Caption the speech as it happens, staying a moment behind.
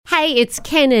Hey, it's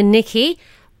Ken and Nikki.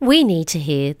 We need to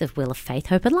hear the Wheel of Faith,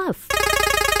 Hope and Love.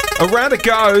 Around it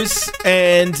goes,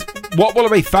 and what will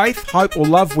it be? Faith, hope, or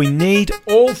love? We need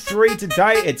all three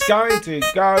today. It's going to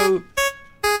go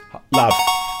love.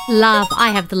 Love. I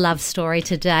have the love story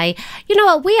today. You know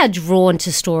what? We are drawn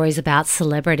to stories about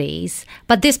celebrities,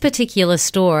 but this particular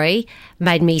story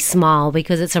made me smile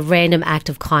because it's a random act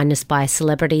of kindness by a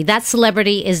celebrity. That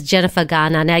celebrity is Jennifer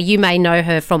Garner. Now, you may know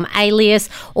her from Alias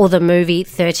or the movie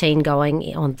 13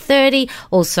 Going on 30,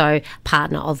 also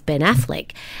partner of Ben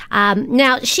Affleck.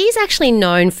 Now, she's actually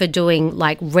known for doing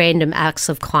like random acts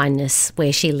of kindness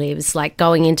where she lives, like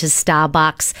going into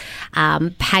Starbucks,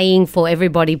 paying for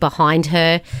everybody behind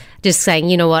her, just saying,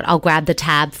 you know what, I'll grab the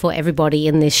tab for everybody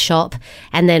in this shop,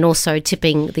 and then also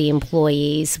tipping the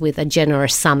employees with a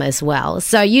generous sum as well.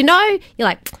 So, you know, you're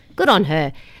like, good on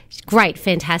her. Great,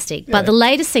 fantastic. Yeah. But the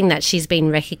latest thing that she's been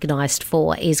recognised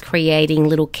for is creating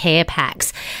little care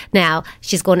packs. Now,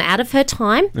 she's gone out of her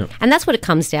time, and that's what it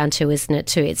comes down to, isn't it,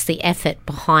 too? It's the effort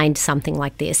behind something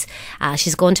like this.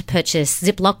 She's gone to purchase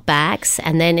Ziploc bags,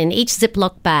 and then in each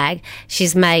Ziploc bag,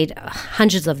 she's made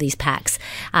hundreds of these packs.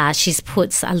 She's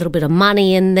put a little bit of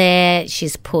money in there.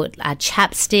 She's put a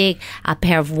chapstick, a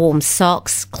pair of warm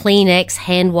socks, Kleenex,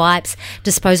 hand wipes,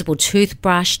 disposable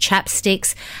toothbrush,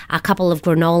 chapsticks, a couple of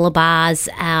granola bars,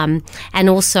 and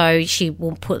also she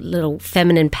will put little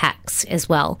feminine packs as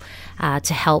well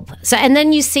to help. So, and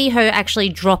then you see her actually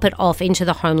drop it off into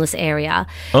the homeless area.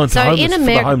 Oh, so homeless, in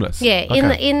America, for the homeless. Yeah,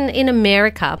 okay. in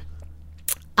America,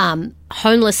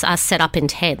 homeless are set up in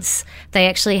tents. They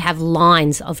actually have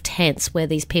lines of tents where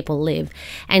these people live.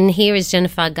 And here is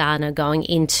Jennifer Garner going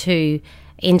into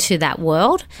that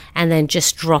world and then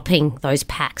just dropping those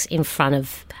packs in front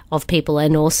of people,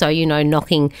 and also, you know,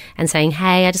 knocking and saying,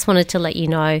 hey, I just wanted to let you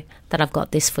know that I've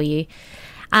got this for you.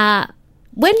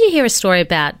 When you hear a story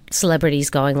about celebrities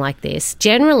going like this,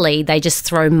 generally they just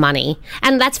throw money,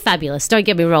 and that's fabulous. Don't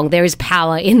get me wrong. There is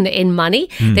power in money.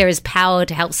 There is power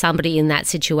to help somebody in that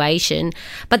situation.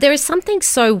 But there is something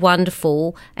so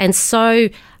wonderful and so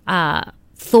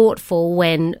thoughtful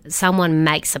when someone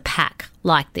makes a pack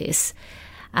like this.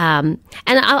 And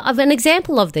an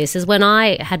example of this is when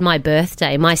I had my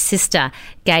birthday, my sister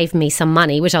gave me some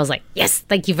money, which I was like, yes,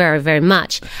 thank you very, very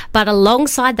much. But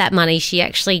alongside that money, she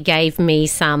actually gave me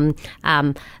some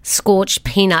scorched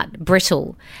peanut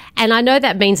brittle. And I know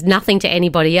that means nothing to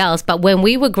anybody else, but when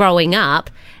we were growing up,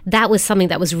 that was something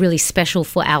that was really special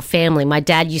for our family. My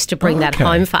dad used to bring that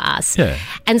home for us. Yeah.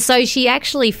 And so she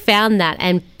actually found that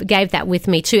and gave that with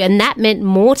me too. And that meant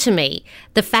more to me,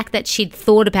 the fact that she'd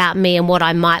thought about me and what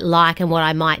I might like and what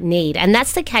I might need. And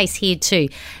that's the case here too.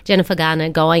 Jennifer Garner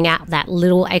going out that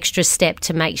little extra step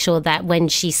to make sure that when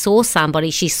she saw somebody,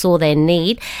 she saw their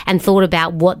need and thought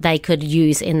about what they could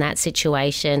use in that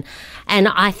situation. And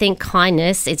I think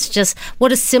kindness, it's just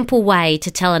what a simple way to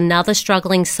tell another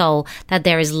struggling soul that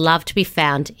there is love to be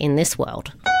found in this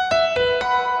world.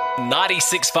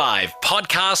 96.5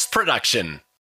 Podcast Production.